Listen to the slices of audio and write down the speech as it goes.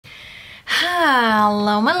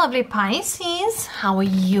Hello, my lovely Pisces. How are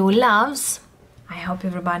you, loves? I hope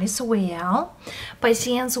everybody's well.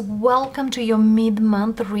 Pisceans, welcome to your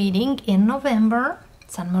mid-month reading in November.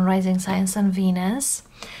 Sun, Moon, Rising, Signs, and Venus.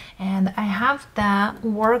 And I have the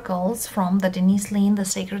oracles from the Denise Linn, the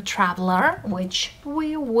Sacred Traveler, which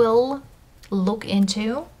we will look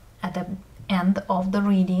into at the end of the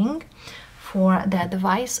reading for the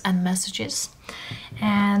advice and messages.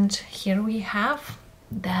 And here we have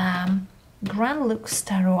the Grand Lux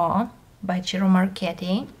Tarot by Ciro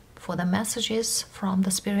Marchetti for the messages from the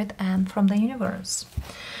Spirit and from the universe.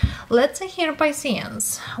 Let's see here,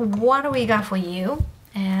 Pisceans, what do we got for you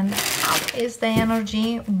and how is the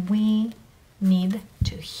energy we need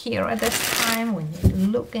to hear at this time, we need to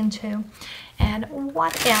look into, and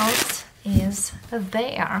what else is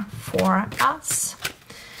there for us.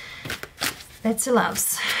 Let's see,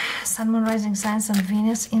 loves. Sun, Moon, Rising, Signs, and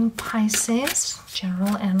Venus in Pisces.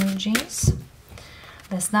 General energies.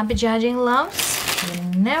 Let's not be judging, loves. You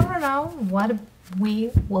never know what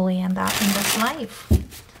we will end up in this life.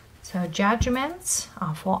 So judgments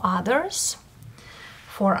are for others.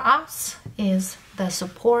 For us is the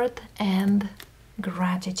support and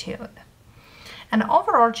gratitude. An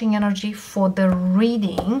overarching energy for the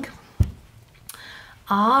reading.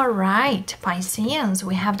 All right, Pisceans,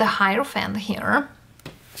 we have the Hierophant here,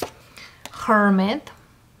 Hermit,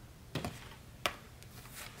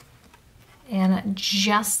 and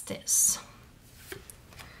Justice,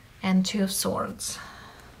 and Two of Swords.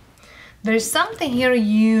 There's something here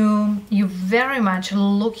you're very much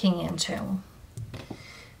looking into.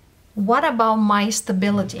 What about my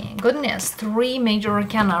stability? Goodness, 3 major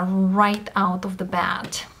arcana right out of the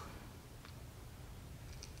bat.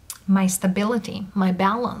 My stability, my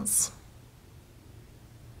balance.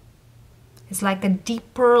 It's like a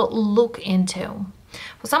deeper look into.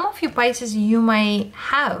 For some of you Pisces, you may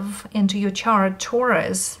have into your chart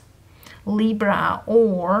Taurus, Libra,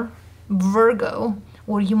 or Virgo,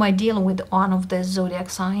 or you might deal with one of the zodiac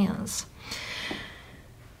signs.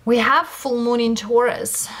 We have full moon in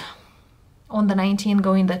Taurus on the 19th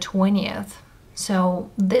going the 20th. So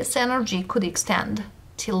this energy could extend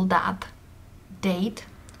till that date,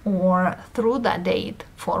 or through that date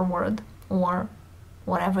forward, or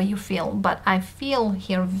whatever you feel. But I feel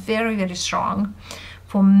here very, very strong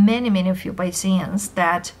for many of you Pisceans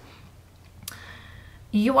that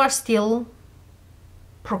you are still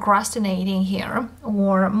procrastinating here,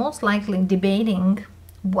 or most likely debating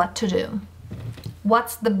what to do.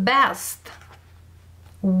 What's the best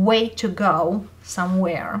way to go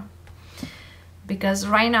somewhere? Because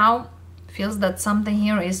right now feels that something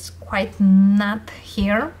here is quite not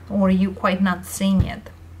here, or you quite not seeing it.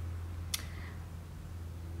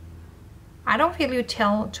 I don't feel you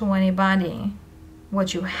tell to anybody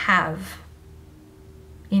what you have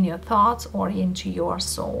in your thoughts or into your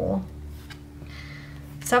soul.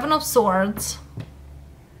 7 of Swords,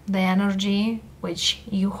 the energy which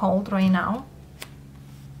you hold right now.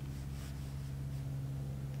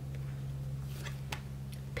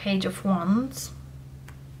 Page of Wands.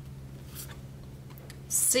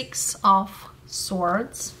 6 of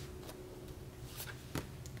Swords,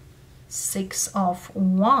 6 of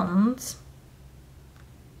Wands,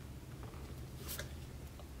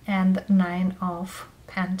 and 9 of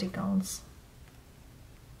Pentacles.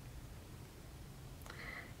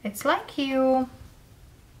 It's like you're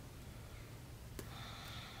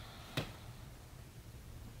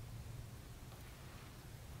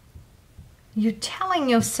telling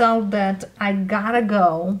yourself that I gotta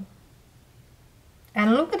go.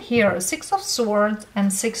 And look at here, 6 of Swords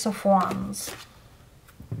and 6 of Wands.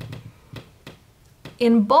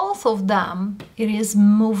 In both of them, it is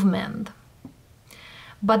movement.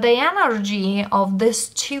 But the energy of these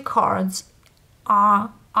 2 cards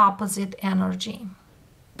are opposite energy.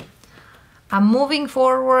 I'm moving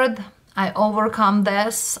forward, I overcome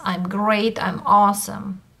this, I'm great, I'm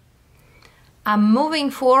awesome. I'm moving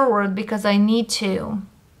forward because I need to.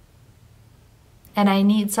 And I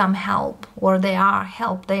need some help, or there are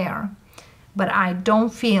help there, but I don't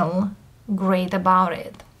feel great about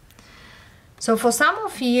it. So for some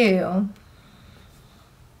of you,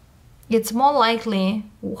 it's more likely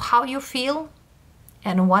how you feel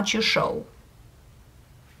and what you show.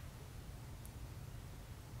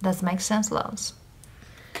 Does make sense, loves?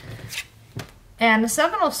 And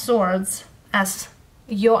 7 of Swords as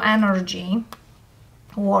your energy,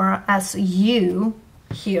 or as you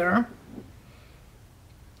here.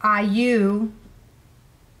 Are you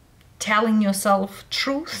telling yourself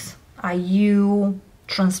truth? Are you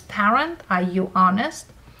transparent? Are you honest?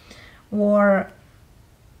 Or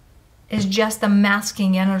is just a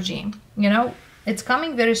masking energy? You know, It's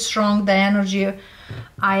coming very strong, the energy.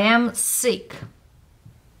 I am sick,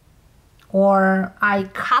 or I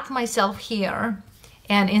cut myself here,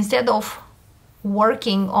 and instead of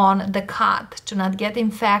working on the cut to not get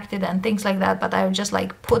infected and things like that, but I would just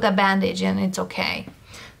like put a bandage and it's okay.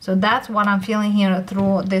 So that's what I'm feeling here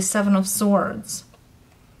through the Seven of Swords.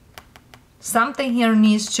 Something here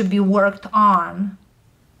needs to be worked on,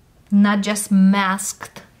 not just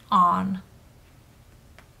masked on.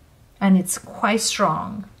 And it's quite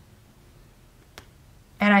strong.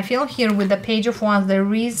 And I feel here with the Page of Wands,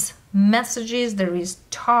 there is messages, there is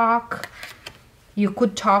talk. You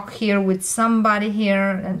could talk here with somebody here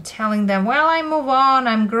and telling them, well, I move on,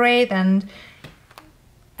 I'm great. And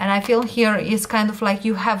I feel here is kind of like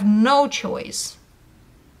you have no choice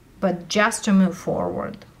but just to move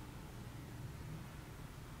forward.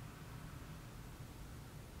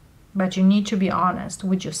 But you need to be honest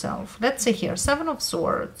with yourself. Let's see here, Seven of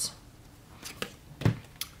Swords.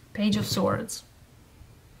 Page of Swords.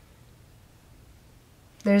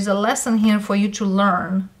 There's a lesson here for you to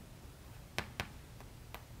learn.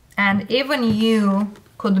 And even you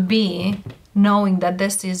could be knowing that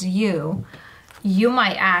this is you. You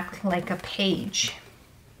might act like a page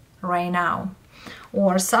right now.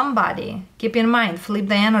 Or somebody, keep in mind, flip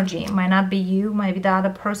the energy. It might not be you, might be the other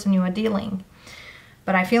person you are dealing.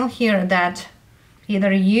 But I feel here that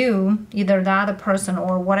either you, either the other person,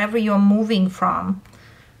 or whatever you're moving from,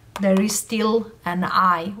 there is still an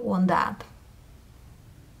eye on that.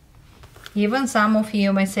 Even some of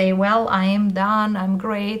you may say, well, I am done, I'm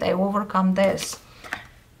great, I overcome this.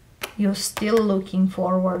 You're still looking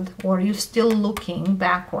forward, or you're still looking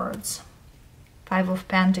backwards. Five of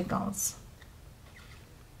Pentacles.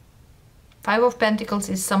 Five of Pentacles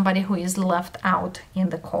is somebody who is left out in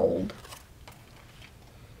the cold.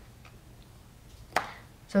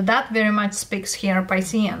 So that very much speaks here,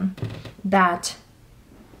 Piscean, that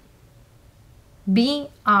be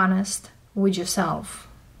honest with yourself.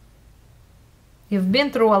 You've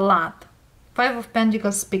been through a lot. Five of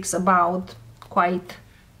Pentacles speaks about quite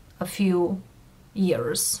a few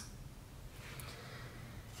years.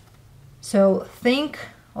 So think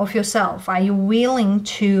of yourself. Are you willing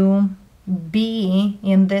to be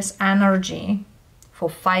in this energy for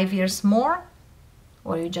 5 years more,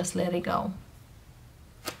 or you just let it go?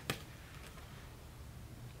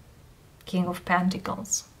 King of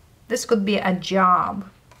Pentacles. This could be a job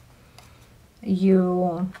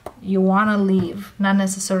you want to leave, not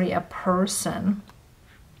necessarily a person.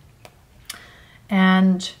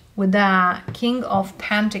 And with the King of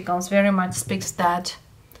Pentacles, very much speaks that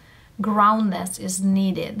groundness is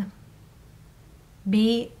needed.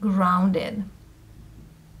 Be grounded.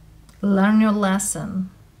 Learn your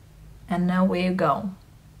lesson and know where you go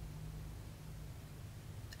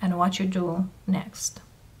and what you do next.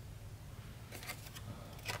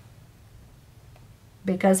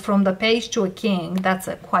 Because from the page to a king, that's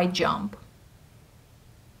a quite jump.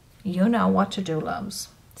 You know what to do, loves.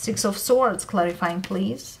 Six of Swords, clarifying,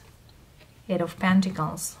 please. Eight of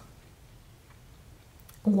Pentacles.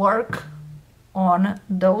 Work on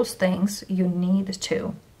those things you need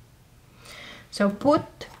to. So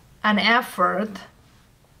put an effort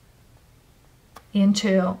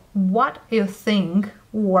into what you think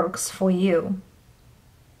works for you.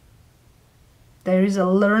 There is a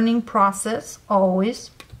learning process always.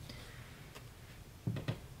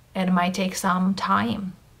 It might take some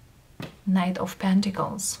time. Knight of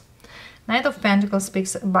Pentacles. Knight of Pentacles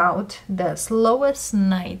speaks about the slowest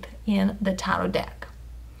knight in the tarot deck.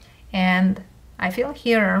 And I feel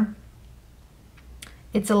here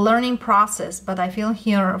it's a learning process, but I feel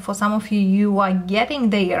here for some of you, you are getting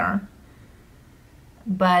there,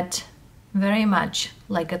 but very much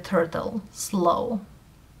like a turtle, slow.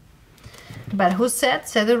 But who said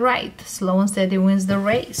it right? Slow and steady wins the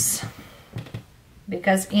race.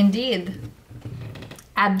 Because indeed,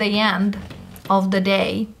 at the end of the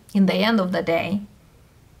day, in the end of the day,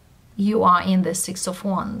 you are in the Six of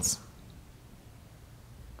Wands.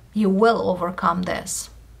 You will overcome this.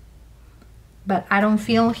 But I don't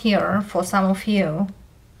feel here for some of you,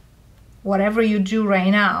 whatever you do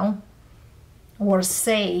right now, or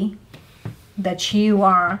say that you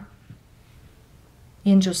are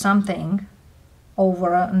into something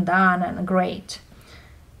over and done and great.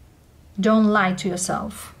 Don't lie to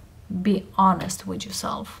yourself. Be honest with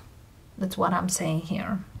yourself. That's what I'm saying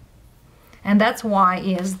here. And that's why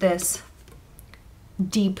is this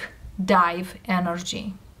deep dive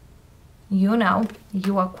energy. You know,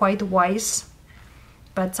 you are quite wise,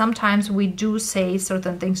 but sometimes we do say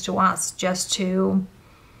certain things to us just to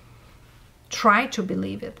try to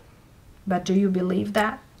believe it. But do you believe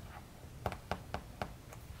that?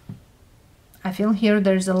 I I feel here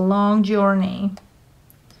there's a long journey.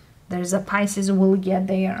 There's a Pisces who will get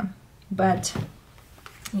there. But,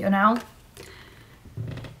 you know,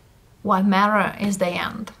 what matters is the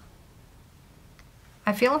end.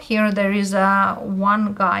 I feel here there is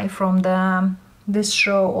one guy from this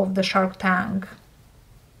show of the Shark Tank.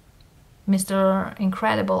 Mr.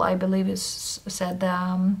 Incredible, I believe is said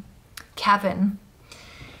Kevin.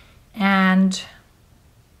 And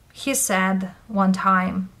he said one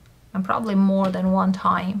time, and probably more than one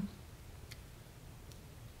time,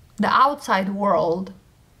 the outside world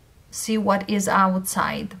see what is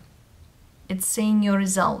outside. It's seeing your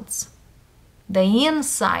results. The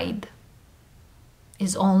inside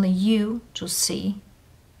is only you to see.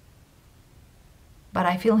 But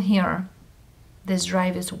I feel here this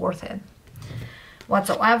drive is worth it.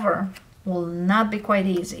 Whatsoever will not be quite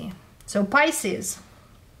easy. So Pisces,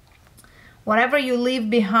 whatever you leave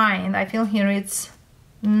behind, I feel here it's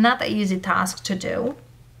not an easy task to do,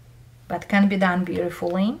 but can be done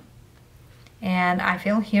beautifully. And I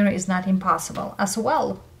feel here is not impossible as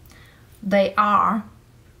well. They are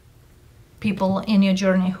people in your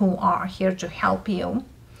journey who are here to help you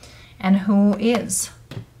and who is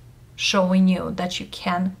showing you that you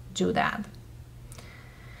can do that.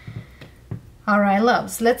 All right,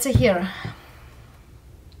 loves, let's see here.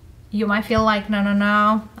 You might feel like, no,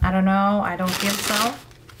 I don't know, I don't feel so.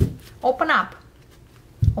 Open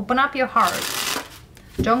up your heart.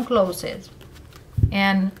 Don't close it.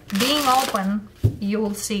 And being open, you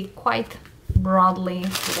will see quite broadly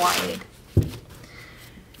wide.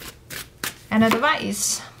 An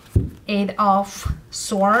advice, 8 of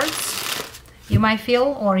Swords. You might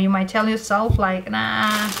feel, or you might tell yourself like,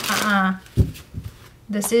 nah,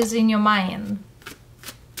 this is in your mind.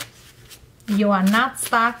 You are not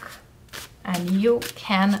stuck and you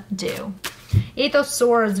can do. 8 of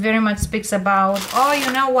Swords very much speaks about, oh,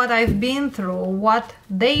 you know what I've been through, what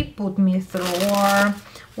they put me through, or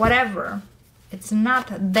whatever. It's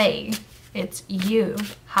not they, it's you,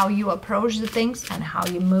 how you approach the things and how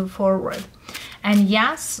you move forward. And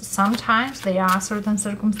yes, sometimes there are certain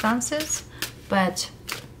circumstances, but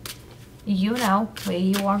you know where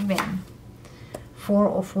you have been. 4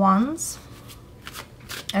 of Wands.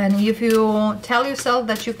 And if you tell yourself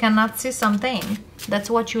that you cannot see something, that's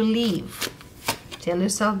what you leave. Tell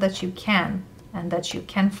yourself that you can, and that you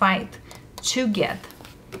can fight to get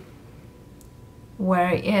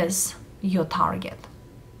where is your target.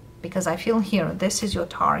 Because I feel here, this is your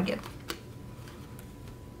target.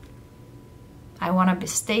 I want to be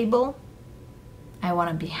stable, I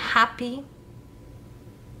want to be happy,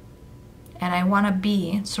 and I want to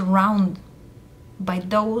be surrounded by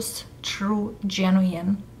those true,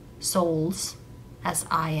 genuine souls as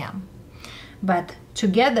I am. But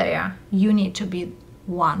together, you need to be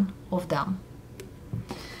one of them.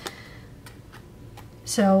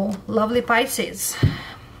 So, lovely Pisces.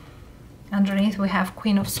 Underneath we have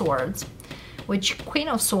Queen of Swords, which Queen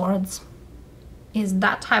of Swords is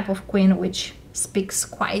that type of queen which speaks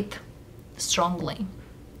quite strongly,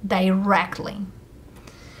 directly,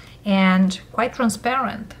 and quite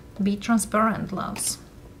transparent. Be transparent, loves.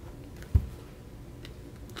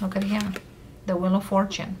 Look at here, the Wheel of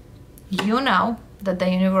Fortune. You know that the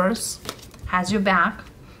universe has your back.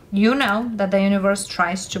 You know that the universe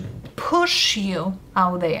tries to push you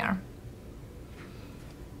out there.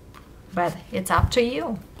 But it's up to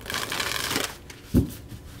you.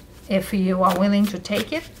 If you are willing to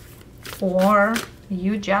take it, or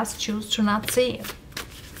you just choose to not see it.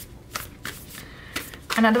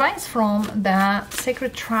 An advice from the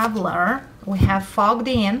Sacred Traveler, we have fogged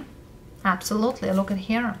in. Absolutely, look at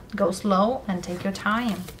here. Go slow and take your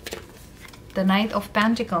time. The Knight of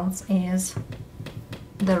Pentacles is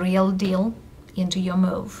the real deal into your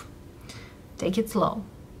move. Take it slow.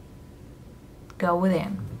 Go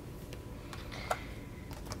within.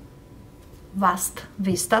 Vast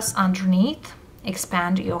vistas underneath.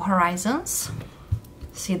 Expand your horizons.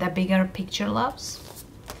 See the bigger picture, loves.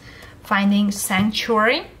 Finding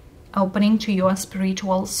sanctuary. Opening to your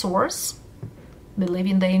spiritual source. Believe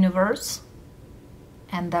in the universe.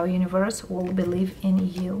 And the universe will believe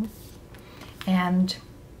in you. And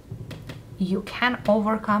you can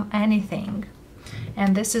overcome anything.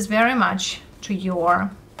 And this is very much to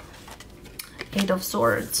your 8 of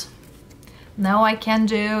Swords. No, I can't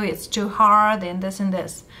do, it's too hard, and this and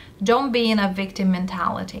this. Don't be in a victim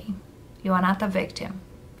mentality. You are not a victim.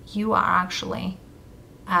 You are actually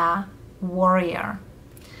a warrior.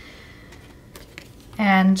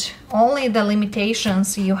 And only the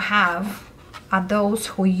limitations you have are those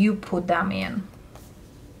who you put them in.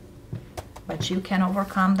 But you can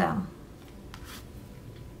overcome them.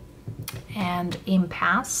 and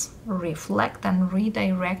impasse, reflect and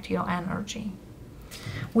redirect your energy.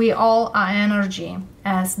 We all are energy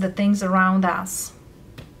as the things around us.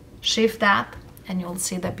 Shift that and you'll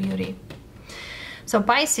see the beauty. So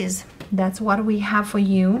Pisces, that's what we have for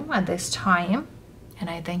you at this time. And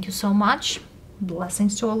I thank you so much.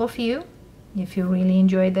 Blessings to all of you. If you really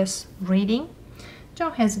enjoyed this reading,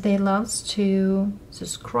 don't hesitate, loves, to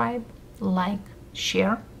subscribe, like,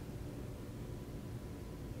 share.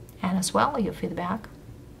 And as well, your feedback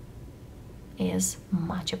is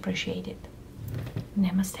much appreciated.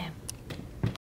 Namaste.